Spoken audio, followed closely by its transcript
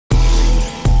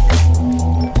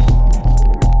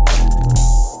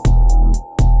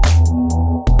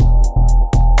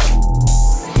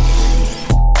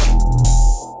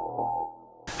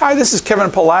Hi, this is Kevin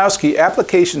Pawlowski,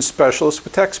 Application Specialist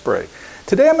with Techspray.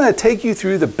 Today I'm going to take you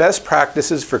through the best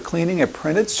practices for cleaning a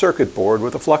printed circuit board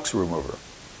with a flux remover.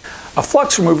 A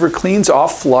flux remover cleans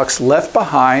off flux left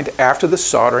behind after the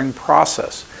soldering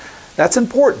process. That's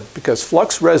important because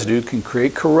flux residue can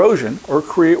create corrosion or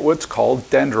create what's called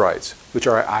dendrites, which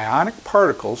are ionic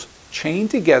particles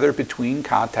chained together between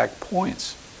contact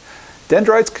points.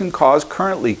 Dendrites can cause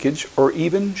current leakage or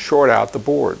even short out the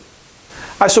board.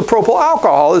 Isopropyl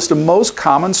alcohol is the most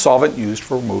common solvent used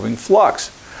for removing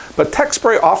flux, but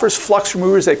Techspray offers flux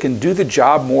removers that can do the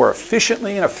job more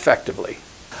efficiently and effectively.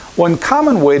 One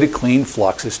common way to clean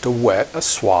flux is to wet a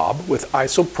swab with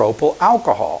isopropyl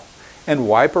alcohol and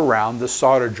wipe around the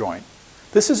solder joint.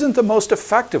 This isn't the most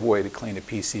effective way to clean a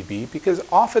PCB because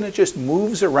often it just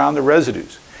moves around the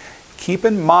residues. Keep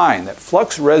in mind that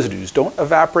flux residues don't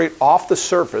evaporate off the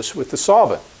surface with the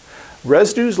solvent.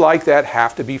 Residues like that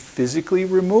have to be physically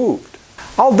removed.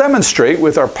 I'll demonstrate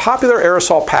with our popular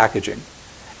aerosol packaging.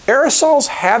 Aerosols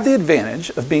have the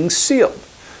advantage of being sealed,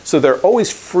 so they're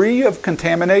always free of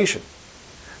contamination.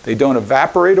 They don't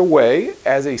evaporate away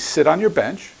as they sit on your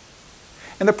bench,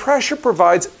 and the pressure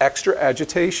provides extra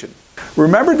agitation.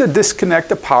 Remember to disconnect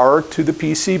the power to the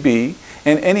PCB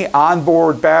and any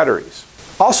onboard batteries.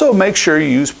 Also, make sure you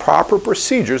use proper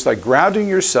procedures like grounding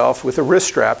yourself with a wrist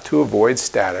strap to avoid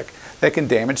static that can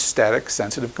damage static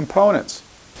sensitive components.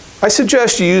 I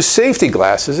suggest you use safety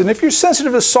glasses, and if you're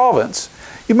sensitive to solvents,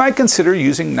 you might consider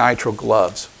using nitrile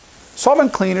gloves.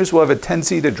 Solvent cleaners will have a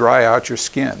tendency to dry out your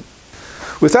skin.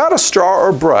 Without a straw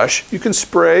or brush, you can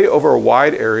spray over a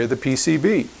wide area of the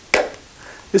PCB.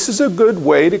 This is a good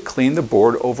way to clean the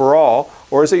board overall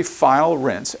or as a final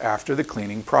rinse after the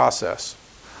cleaning process.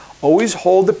 Always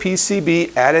hold the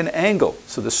PCB at an angle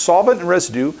so the solvent and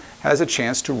residue has a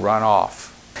chance to run off.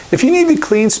 If you need to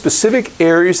clean specific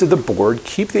areas of the board,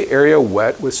 keep the area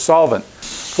wet with solvent.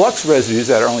 Flux residues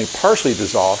that are only partially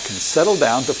dissolved can settle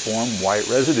down to form white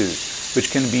residues,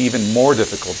 which can be even more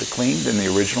difficult to clean than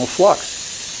the original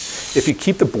flux. If you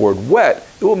keep the board wet,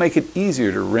 it will make it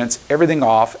easier to rinse everything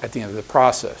off at the end of the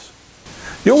process.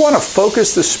 You'll want to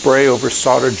focus the spray over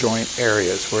solder joint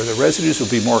areas where the residues will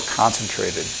be more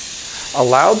concentrated.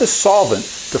 Allow the solvent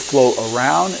to flow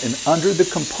around and under the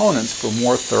components for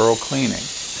more thorough cleaning.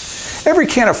 Every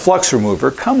can of flux remover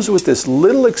comes with this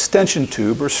little extension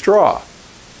tube or straw.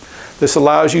 This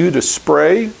allows you to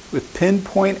spray with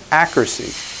pinpoint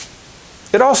accuracy.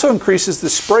 It also increases the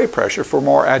spray pressure for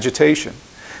more agitation.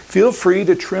 Feel free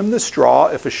to trim the straw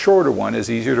if a shorter one is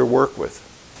easier to work with.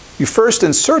 You first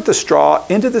insert the straw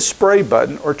into the spray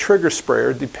button or trigger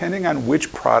sprayer depending on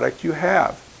which product you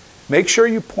have. Make sure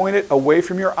you point it away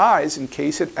from your eyes in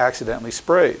case it accidentally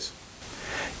sprays.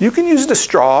 You can use the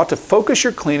straw to focus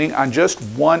your cleaning on just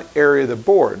one area of the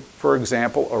board, for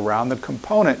example, around the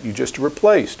component you just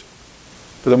replaced.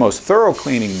 For the most thorough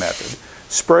cleaning method,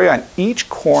 spray on each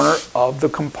corner of the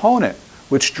component,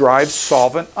 which drives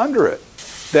solvent under it.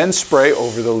 Then spray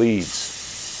over the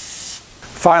leads.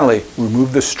 Finally,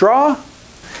 remove the straw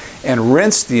and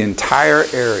rinse the entire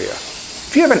area.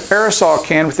 If you have an aerosol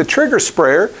can with a trigger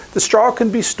sprayer, the straw can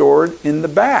be stored in the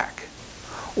back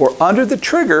or under the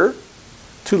trigger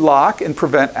to lock and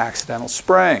prevent accidental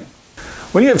spraying.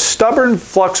 When you have stubborn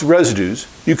flux residues,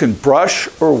 you can brush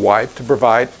or wipe to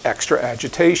provide extra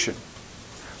agitation.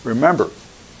 Remember,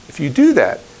 if you do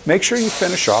that, make sure you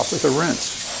finish off with a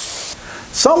rinse.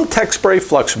 Some Techspray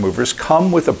flux removers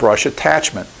come with a brush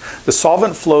attachment. The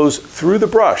solvent flows through the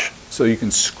brush, so you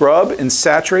can scrub and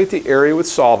saturate the area with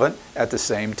solvent at the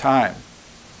same time.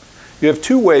 You have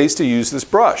two ways to use this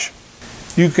brush.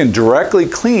 You can directly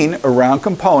clean around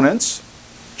components.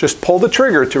 Just pull the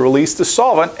trigger to release the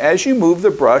solvent as you move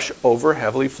the brush over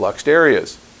heavily fluxed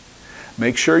areas.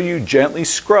 Make sure you gently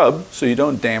scrub so you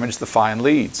don't damage the fine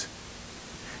leads.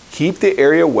 Keep the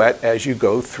area wet as you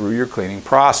go through your cleaning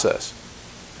process.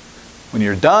 When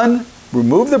you're done,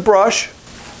 remove the brush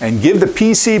and give the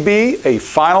PCB a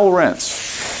final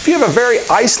rinse. If you have a very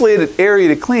isolated area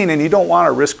to clean and you don't want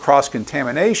to risk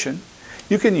cross-contamination,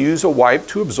 you can use a wipe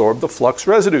to absorb the flux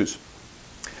residues.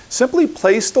 Simply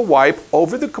place the wipe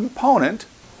over the component,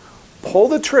 pull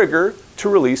the trigger to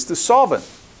release the solvent,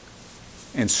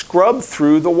 and scrub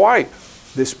through the wipe.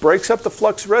 This breaks up the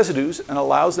flux residues and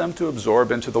allows them to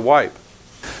absorb into the wipe.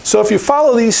 So if you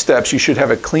follow these steps, you should have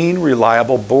a clean,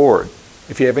 reliable board.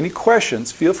 If you have any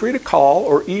questions, feel free to call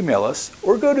or email us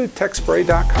or go to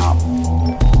techspray.com.